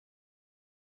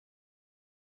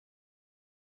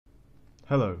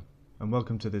Hello, and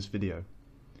welcome to this video.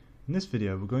 In this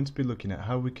video we're going to be looking at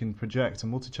how we can project a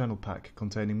multi-channel pack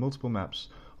containing multiple maps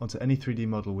onto any 3D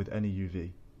model with any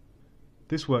UV.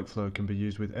 This workflow can be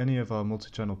used with any of our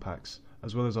multi-channel packs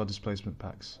as well as our displacement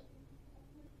packs.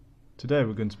 Today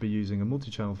we're going to be using a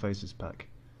multi-channel faces pack.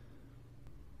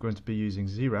 We're going to be using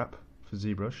Zwrap for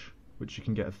ZBrush, which you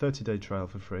can get a 30-day trial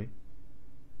for free.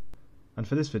 And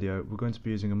for this video we're going to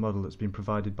be using a model that's been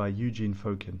provided by Eugene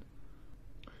Fokin.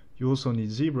 You also need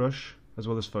ZBrush as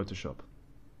well as Photoshop,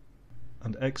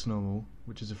 and XNormal,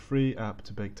 which is a free app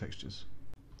to bake textures.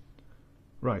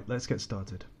 Right, let's get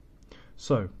started.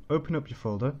 So, open up your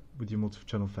folder with your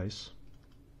multi-channel face,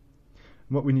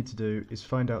 and what we need to do is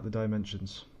find out the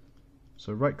dimensions.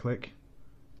 So right click,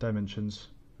 dimensions,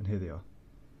 and here they are.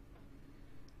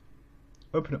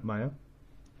 Open up Maya,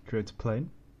 create a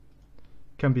plane.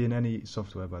 Can be in any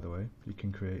software, by the way, you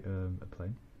can create a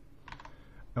plane.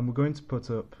 And we're going to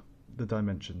put up the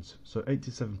dimensions, so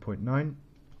 87.9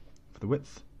 for the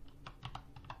width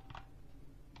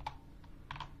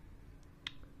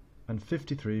and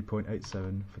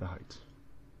 53.87 for the height.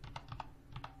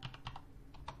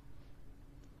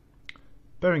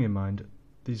 Bearing in mind,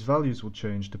 these values will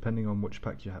change depending on which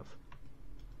pack you have.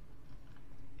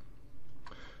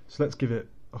 So let's give it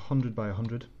 100 by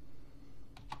 100.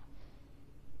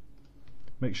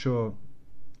 Make sure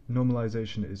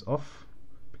normalization is off,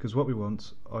 because what we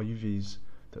want are UVs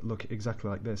that look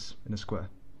exactly like this in a square.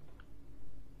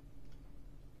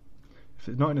 If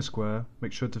it's not in a square,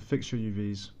 make sure to fix your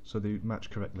UVs so they match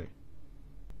correctly.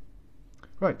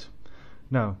 Right,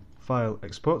 now File,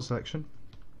 Export Selection.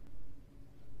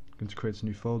 I'm going to create a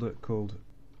new folder called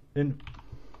In,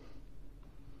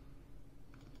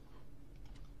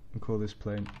 and call this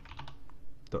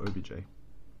plane.obj.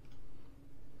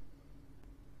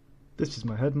 This is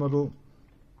my head model.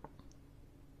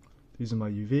 These are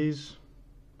my UVs,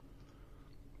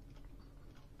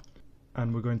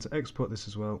 and we're going to export this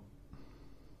as well,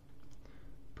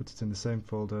 put it in the same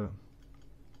folder,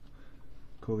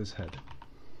 call this head.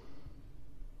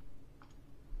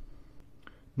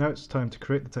 Now it's time to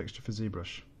create the texture for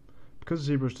ZBrush. Because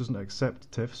ZBrush doesn't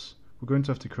accept TIFFs, we're going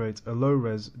to have to create a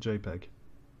low-res JPEG.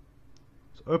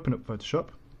 So open up Photoshop,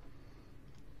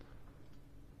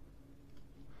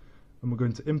 and we're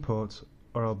going to import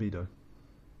our albedo.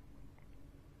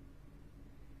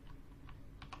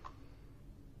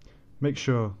 Make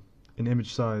sure in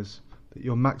image size that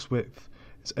your max width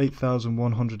is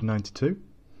 8192.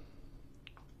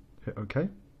 Hit OK.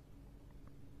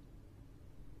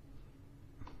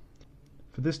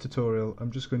 For this tutorial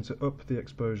I'm just going to up the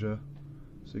exposure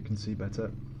so you can see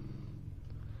better.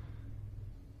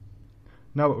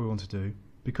 Now what we want to do,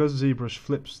 because ZBrush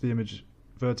flips the image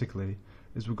vertically,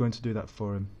 is we're going to do that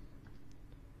for him.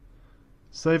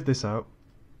 Save this out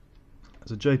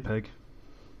as a JPEG.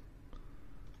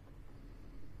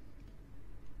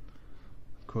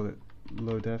 Call it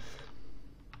low def,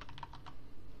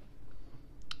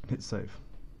 and hit save.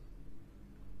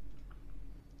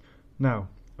 Now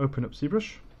open up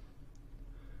ZBrush,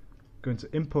 going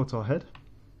to import our head,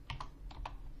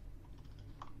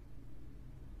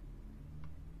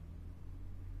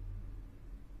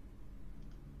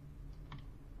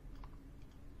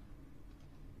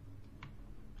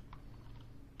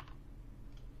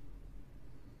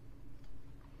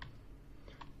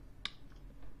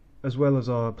 as well as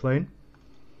our plane,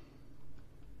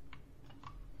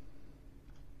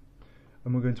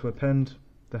 and we're going to append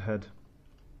the head.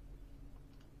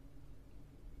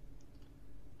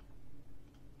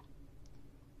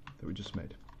 That we just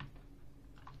made.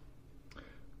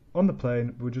 On the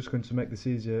plane we're just going to make this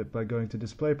easier by going to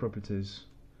display properties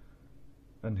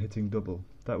and hitting double.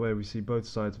 That way we see both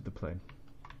sides of the plane.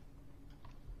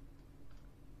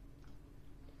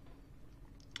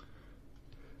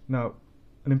 Now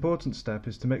an important step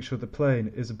is to make sure the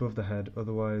plane is above the head,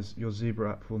 otherwise your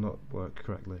Zwrap will not work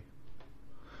correctly.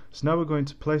 So now we're going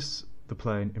to place the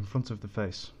plane in front of the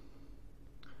face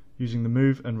using the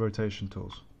move and rotation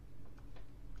tools.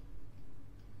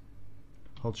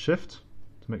 Hold shift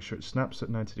to make sure it snaps at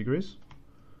 90 degrees.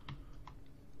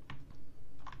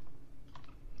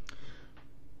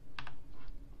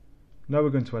 Now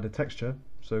we're going to add a texture,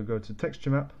 so go to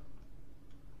Texture Map,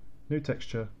 New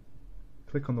Texture,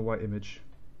 click on the white image,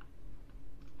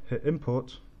 hit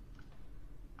Import,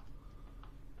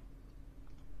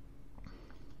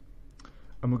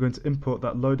 and we're going to import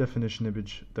that low definition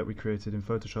image that we created in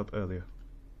Photoshop earlier.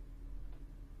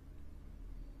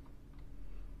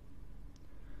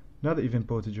 Now that you've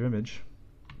imported your image,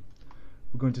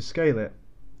 we're going to scale it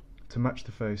to match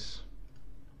the face.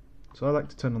 So I like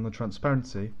to turn on the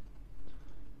transparency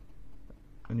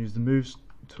and use the Move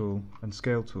tool and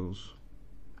Scale tools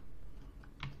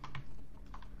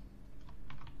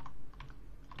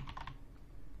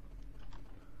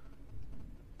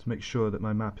to make sure that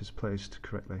my map is placed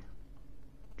correctly.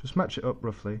 Just match it up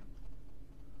roughly. I'm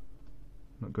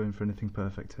not going for anything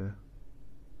perfect here.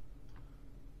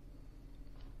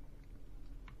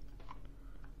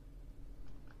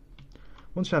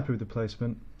 Once you're happy with the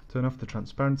placement, turn off the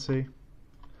transparency,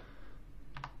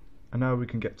 and now we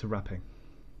can get to wrapping.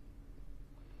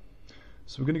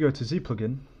 So we're going to go to Z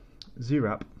plugin,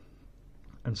 Zwrap,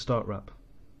 and Start Wrap.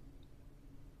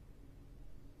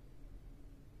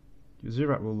 Your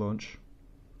Zwrap will launch,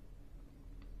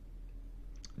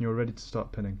 and you're ready to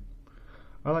start pinning.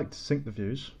 I like to sync the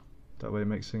views, that way it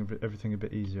makes everything a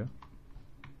bit easier.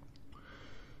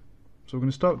 So we're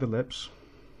going to start with the lips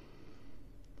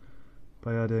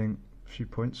by adding a few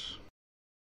points.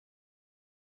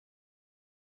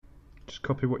 Just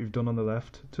copy what you've done on the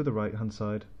left to the right hand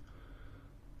side.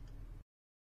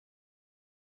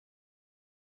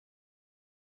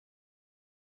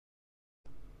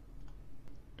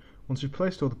 Once you've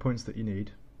placed all the points that you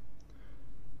need,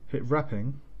 hit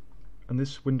wrapping and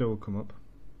this window will come up.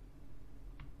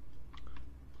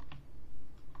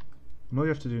 And all you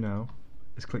have to do now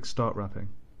is click Start Wrapping.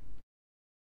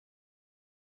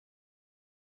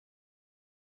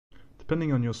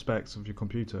 Depending on your specs of your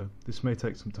computer, this may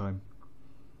take some time.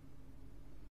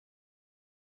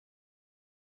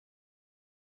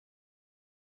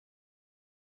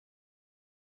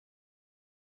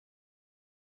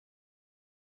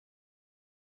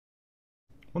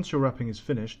 Once your wrapping is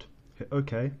finished, hit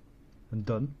OK and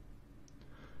Done.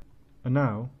 And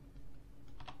now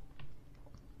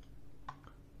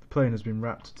the plane has been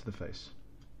wrapped to the face.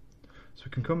 So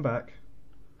we can come back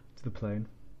to the plane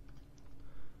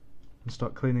and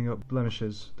start cleaning up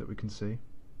blemishes that we can see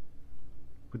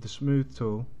with the Smooth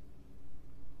tool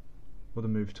or the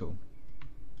Move tool.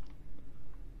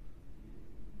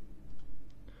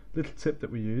 Little tip that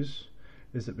we use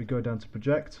is that we go down to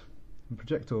Project and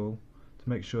Project All to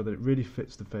make sure that it really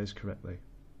fits the face correctly.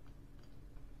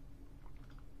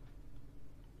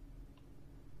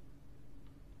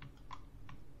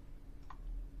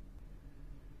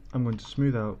 I'm going to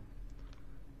smooth out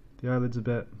the eyelids a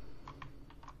bit,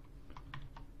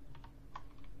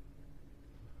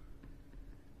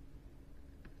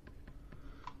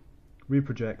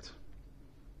 reproject,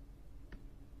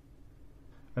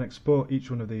 and export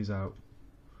each one of these out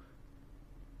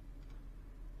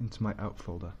into my Out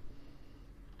folder.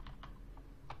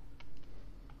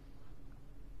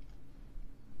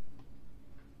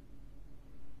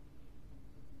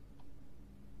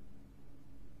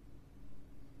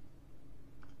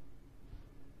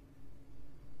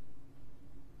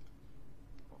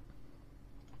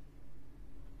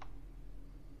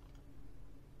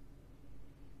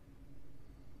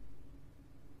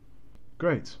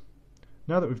 Great.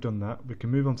 Now that we've done that, we can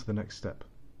move on to the next step.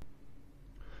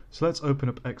 So let's open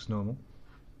up XNormal,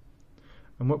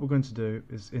 and what we're going to do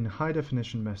is in high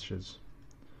definition meshes,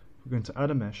 we're going to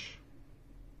add a mesh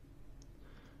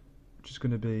which is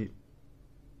going to be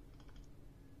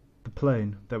the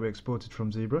plane that we exported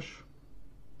from ZBrush.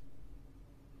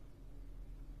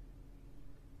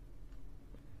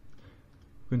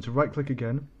 We're going to right click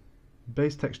again,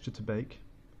 base texture to bake,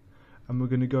 and we're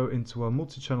going to go into our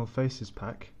multi-channel faces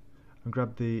pack and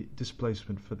grab the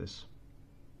displacement for this.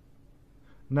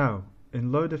 Now,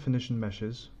 in low definition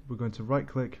meshes, we're going to right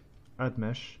click, add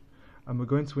mesh, and we're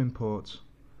going to import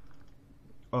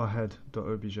our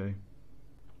head.obj. In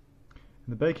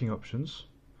the baking options,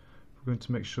 we're going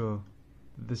to make sure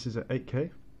that this is at 8K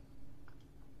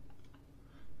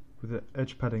with the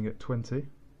edge padding at 20.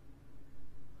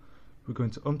 We're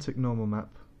going to untick normal map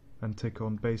and tick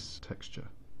on base texture.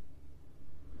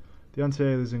 The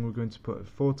anti-aliasing we're going to put at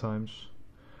 4 times,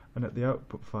 and at the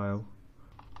output file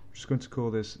we're just going to call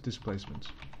this displacement.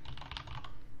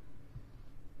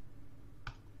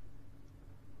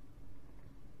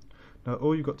 Now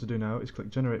all you've got to do now is click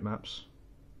Generate Maps,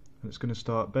 and it's going to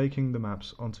start baking the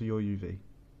maps onto your UV.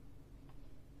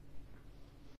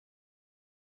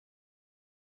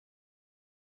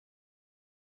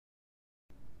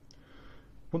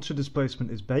 Once your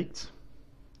displacement is baked,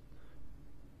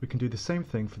 we can do the same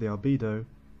thing for the albedo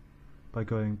by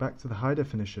going back to the high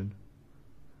definition,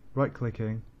 right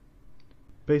clicking,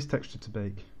 base texture to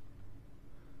bake,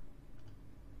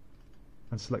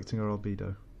 and selecting our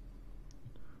albedo.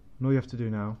 And all you have to do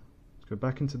now is go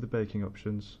back into the baking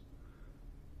options,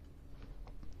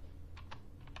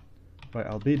 write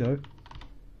albedo,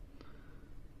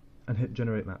 and hit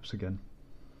Generate Maps again.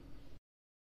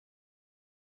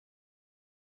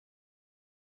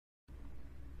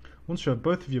 Once you have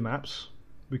both of your maps,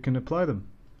 we can apply them.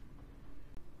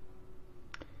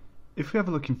 If we have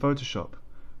a look in Photoshop,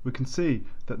 we can see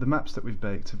that the maps that we've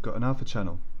baked have got an alpha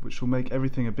channel, which will make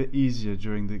everything a bit easier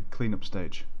during the cleanup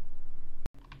stage.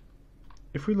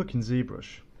 If we look in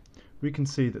ZBrush, we can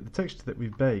see that the texture that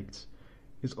we've baked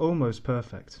is almost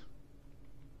perfect.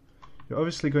 You're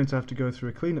obviously going to have to go through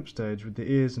a cleanup stage with the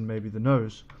ears and maybe the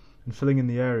nose, and filling in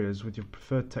the areas with your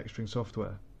preferred texturing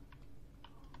software.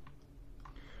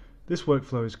 This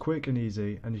workflow is quick and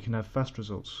easy, and you can have fast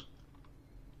results.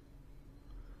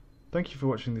 Thank you for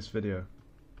watching this video.